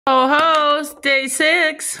Host day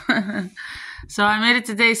 6. So I made it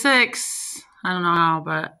to day 6. I don't know how,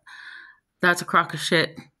 but that's a crock of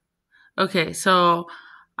shit. Okay, so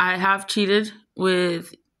I have cheated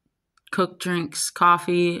with cooked drinks,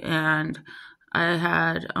 coffee, and I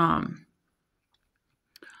had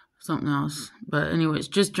something else. But anyways,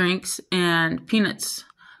 just drinks and peanuts,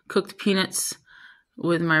 cooked peanuts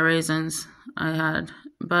with my raisins I had.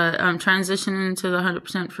 But I'm transitioning to the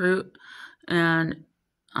 100% fruit, and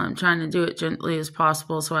I'm trying to do it gently as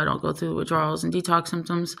possible so I don't go through withdrawals and detox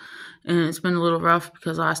symptoms. And it's been a little rough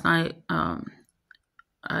because last night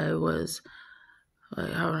I was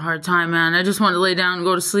having a hard time, man. I just wanted to lay down and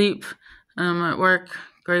go to sleep. I'm at work,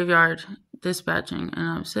 graveyard, dispatching, and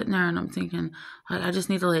I'm sitting there and I'm thinking, I just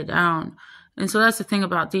need to lay down. And so that's the thing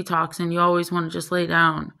about detoxing. You always want to just lay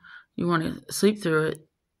down. You want to sleep through it.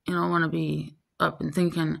 You don't want to be up and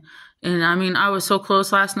thinking. And I mean, I was so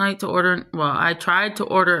close last night to ordering. Well, I tried to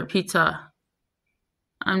order a pizza.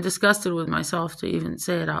 I'm disgusted with myself to even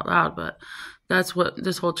say it out loud, but that's what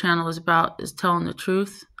this whole channel is about, is telling the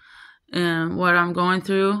truth and what I'm going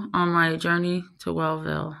through on my journey to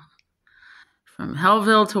Wellville. From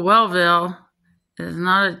Hellville to Wellville is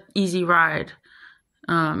not an easy ride.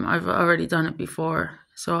 I've already done it before,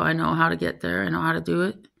 so I know how to get there. I know how to do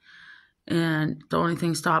it. And the only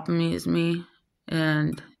thing stopping me is me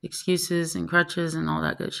and excuses and crutches and all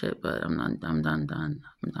that good shit. But I'm done. I'm done.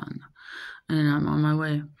 And I'm on my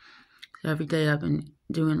way. Every day I've been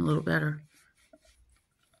doing a little better.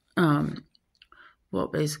 Well,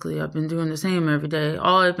 basically I've been doing the same every day.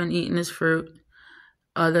 All I've been eating is fruit,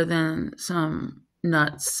 other than some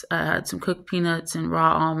nuts. I had some cooked peanuts and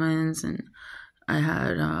raw almonds, and I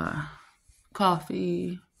had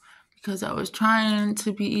coffee because I was trying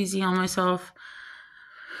to be easy on myself.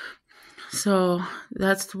 So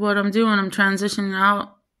that's what I'm doing. I'm transitioning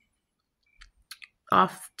out.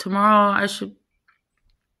 Off tomorrow, I should,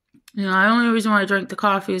 the only reason why I drank the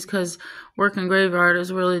coffee is because working graveyard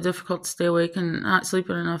is really difficult to stay awake and not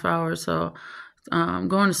sleeping enough hours. So I'm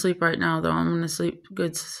going to sleep right now, though. I'm going to sleep a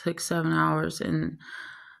good 6-7 hours, and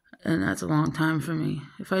that's a long time for me.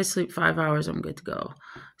 If I sleep 5 hours, I'm good to go.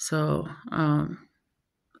 So, and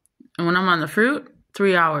when I'm on the fruit,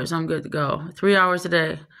 3 hours, I'm good to go. 3 hours a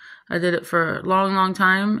day. I did it for a long, long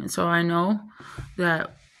time, and so I know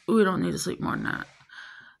that we don't need to sleep more than that.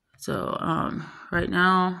 So right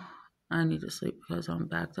now, I need to sleep because I'm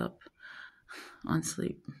backed up on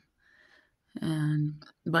sleep.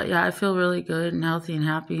 But yeah, I feel really good and healthy and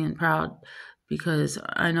happy and proud because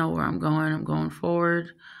I know where I'm going. I'm going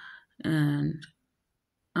forward, and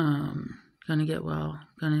gonna get well.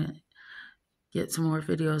 Gonna get some more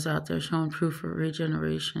videos out there showing proof of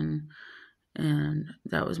regeneration. And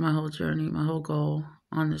that was my whole journey. My whole goal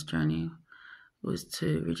on this journey was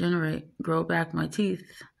to regenerate, grow back my teeth.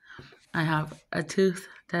 I have a tooth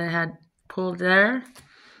that I had pulled there,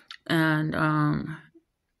 and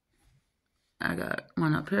I got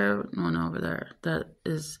one up here, one over there that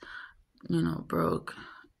is, broke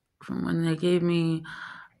from when they gave me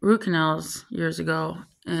root canals years ago,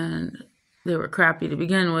 and they were crappy to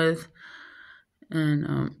begin with.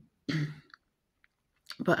 And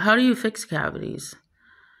but how do you fix cavities?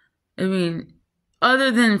 I mean,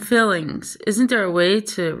 other than fillings, isn't there a way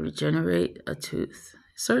to regenerate a tooth?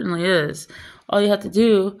 Certainly is. All you have to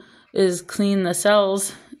do is clean the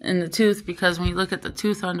cells in the tooth, because when you look at the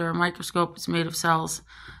tooth under a microscope, it's made of cells,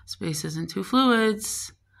 spaces into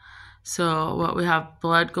fluids. So what we have,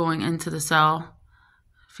 blood going into the cell,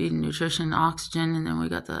 feeding nutrition, oxygen, and then we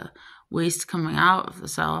got the waste coming out of the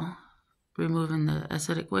cell, removing the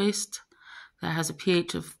acidic waste that has a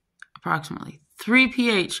pH of approximately 3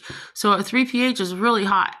 pH. So a 3 pH is really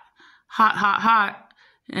hot,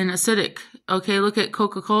 and acidic. Okay, look at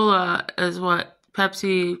Coca-Cola as what?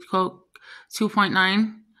 Pepsi, Coke,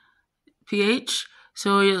 2.9 pH.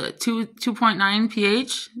 So 2.9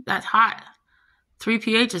 pH, that's hot. 3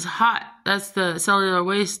 pH is hot. That's the cellular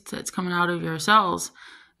waste that's coming out of your cells.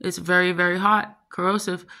 It's very, very hot,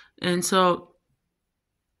 corrosive. And so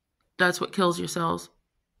that's what kills your cells.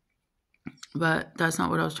 But that's not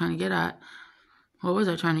what I was trying to get at. What was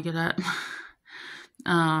I trying to get at?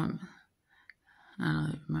 I don't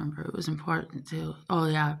even remember. It was important too. Oh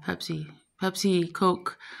yeah, Pepsi,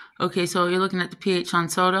 Coke. Okay, so you're looking at the pH on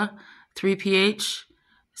soda, 3 pH,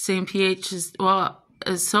 same pH as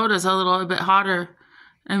soda's a little bit hotter.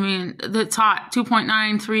 I mean, it's hot,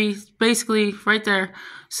 2.9, 3, basically right there.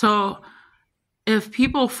 So if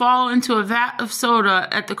people fall into a vat of soda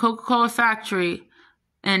at the Coca-Cola factory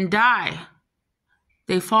and die,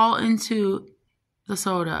 they fall into the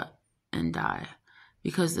soda and die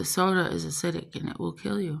because the soda is acidic and it will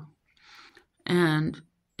kill you. And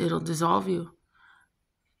it'll dissolve you.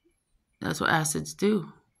 That's what acids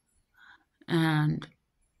do. And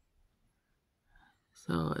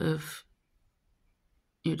so if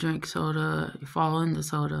you drink soda, you fall into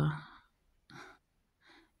soda,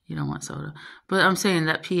 you don't want soda. But I'm saying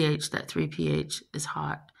that pH, that 3 pH is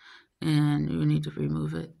hot, and you need to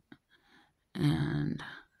remove it. And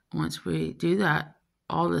once we do that,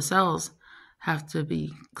 all the cells have to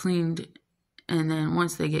be cleaned. And then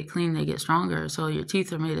once they get clean, they get stronger. So your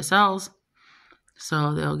teeth are made of cells,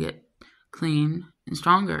 so they'll get clean and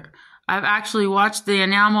stronger. I've actually watched the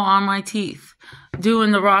enamel on my teeth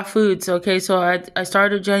doing the raw foods. Okay, so I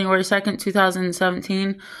started January 2nd,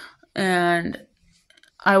 2017, and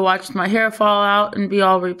I watched my hair fall out and be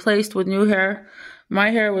all replaced with new hair.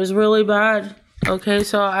 My hair was really bad. Okay,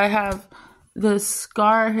 so I have this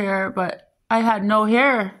scar hair, but I had no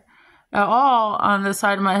hair at all on the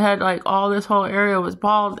side of my head. Like, all this whole area was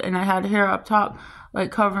bald, and I had hair up top,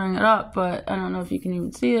 like, covering it up. But I don't know if you can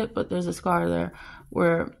even see it, but there's a scar there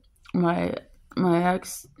where my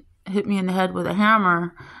ex hit me in the head with a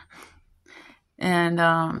hammer, and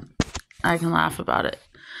I can laugh about it.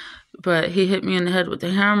 But he hit me in the head with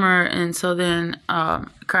the hammer, and so then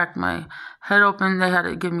cracked my head open. They had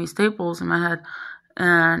to give me staples in my head,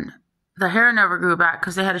 and the hair never grew back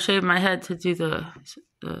because they had to shave my head to do the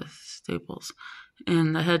staples,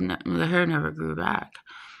 and the hair never grew back.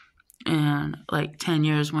 And like 10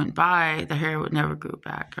 years went by, the hair would never grew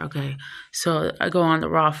back. Okay, so I go on the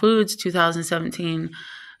raw foods. 2017,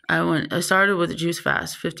 I started with a juice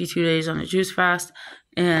fast, 52 days on a juice fast,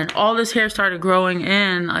 and all this hair started growing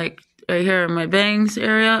in, like right here in my bangs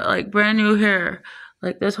area, like brand new hair.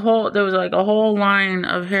 Like there was like a whole line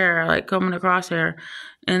of hair, like coming across here.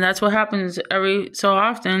 And that's what happens every so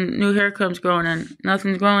often. New hair comes growing in.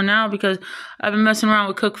 Nothing's growing now because I've been messing around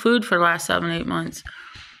with cooked food for the last 7-8 months.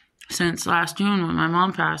 Since last June when my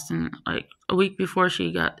mom passed, and like a week before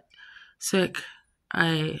she got sick,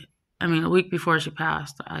 a week before she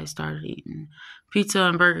passed, I started eating pizza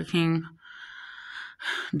and Burger King,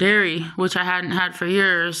 dairy, which I hadn't had for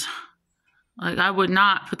years. Like, I would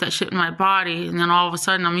not put that shit in my body, and then all of a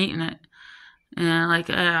sudden I'm eating it. And like,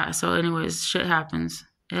 yeah, so anyways, shit happens.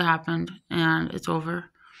 It happened, and it's over.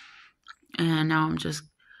 And now I'm just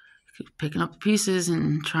picking up the pieces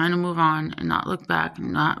and trying to move on and not look back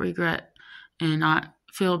and not regret and not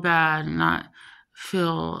feel bad and not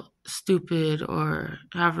feel stupid or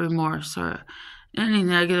have remorse or any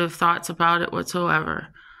negative thoughts about it whatsoever.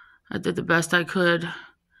 I did the best I could.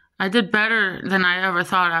 I did better than I ever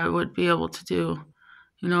thought I would be able to do.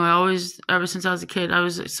 You know, ever since I was a kid, I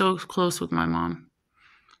was so close with my mom.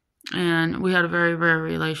 And we had a very rare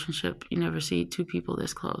relationship. You never see two people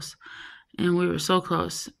this close. And we were so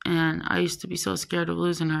close, and I used to be so scared of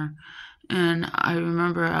losing her. And I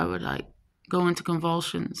remember I would like go into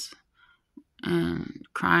convulsions and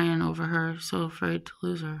crying over her, so afraid to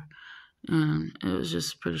lose her. And it was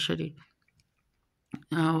just pretty shitty.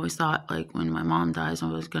 I always thought, like, when my mom dies, I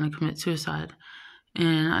was going to commit suicide.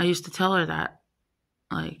 And I used to tell her that,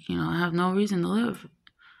 like, you know, I have no reason to live.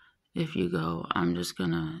 If you go, I'm just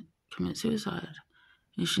going to commit suicide.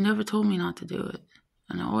 And she never told me not to do it.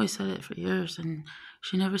 And I always said it for years, and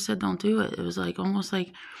she never said don't do it. It was like almost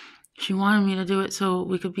like she wanted me to do it so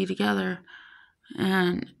we could be together.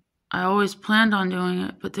 And I always planned on doing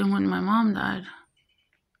it, but then when my mom died,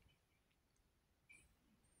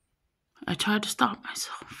 I tried to stop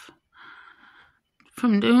myself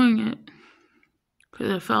from doing it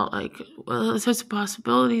because I felt like, well, there's a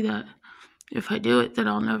possibility that if I do it, that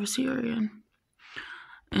I'll never see her again.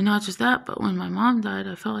 And not just that, but when my mom died,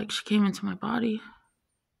 I felt like she came into my body.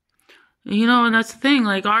 You know, and that's the thing,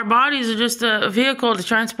 like, our bodies are just a vehicle to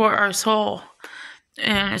transport our soul.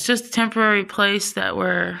 And it's just a temporary place that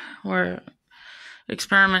we're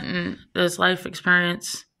experimenting this life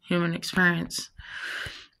experience, human experience.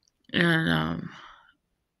 And,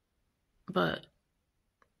 but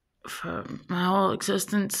for my whole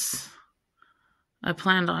existence, I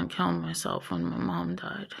planned on killing myself when my mom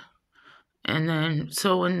died. And then,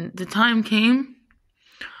 so when the time came,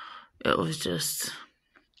 it was just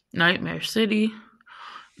Nightmare City.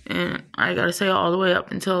 And I gotta say, all the way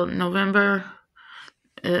up until November,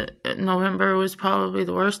 November was probably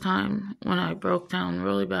the worst time when I broke down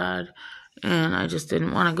really bad. And I just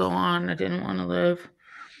didn't want to go on. I didn't want to live.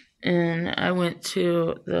 And I went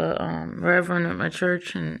to the reverend at my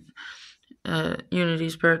church, and Unity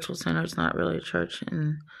Spiritual Center. It's not really a church.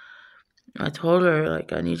 And I told her,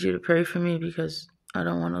 like, I need you to pray for me because I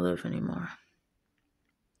don't want to live anymore.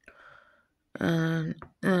 And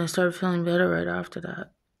then I started feeling better right after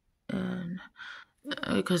that. And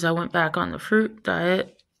because I went back on the fruit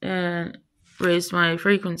diet, and raised my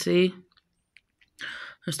frequency,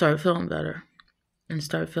 I started feeling better and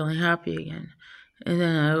started feeling happy again. And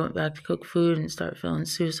then I went back to cook food and started feeling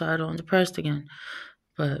suicidal and depressed again.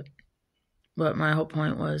 But my whole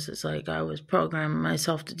point was, it's like I was programming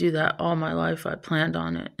myself to do that all my life. I planned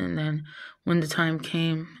on it. And then when the time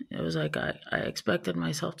came, it was like I expected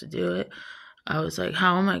myself to do it. I was like,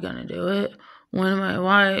 how am I going to do it? Why?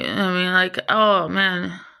 I mean, like, oh,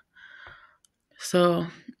 man. So,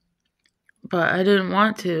 but I didn't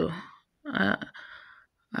want to. I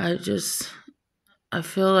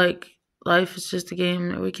feel like life is just a game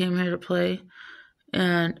that we came here to play.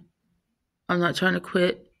 And I'm not trying to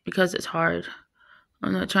quit because it's hard.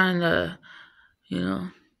 I'm not trying to,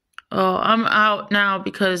 I'm out now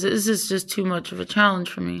because this is just too much of a challenge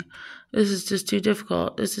for me. This is just too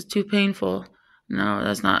difficult. This is too painful. No,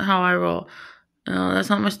 that's not how I roll. No, that's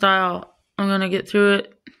not my style. I'm going to get through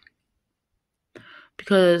it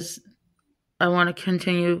because I want to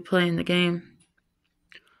continue playing the game.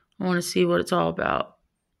 I want to see what it's all about.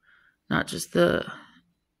 Not just this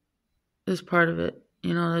part of it.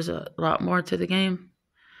 There's a lot more to the game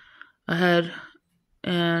ahead.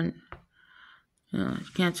 And, you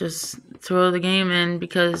can't just throw the game in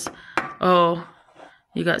because,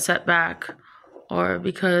 you got set back or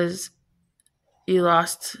because you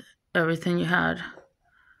lost everything you had.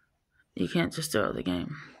 You can't just throw the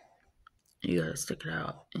game. You gotta stick it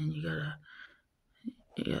out, and you gotta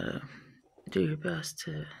do your best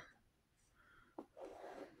to.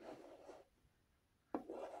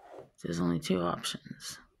 There's only two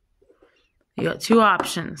options. You got two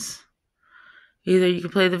options. Either you can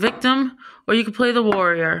play the victim or you can play the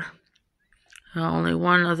warrior. Only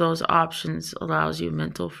one of those options allows you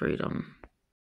mental freedom.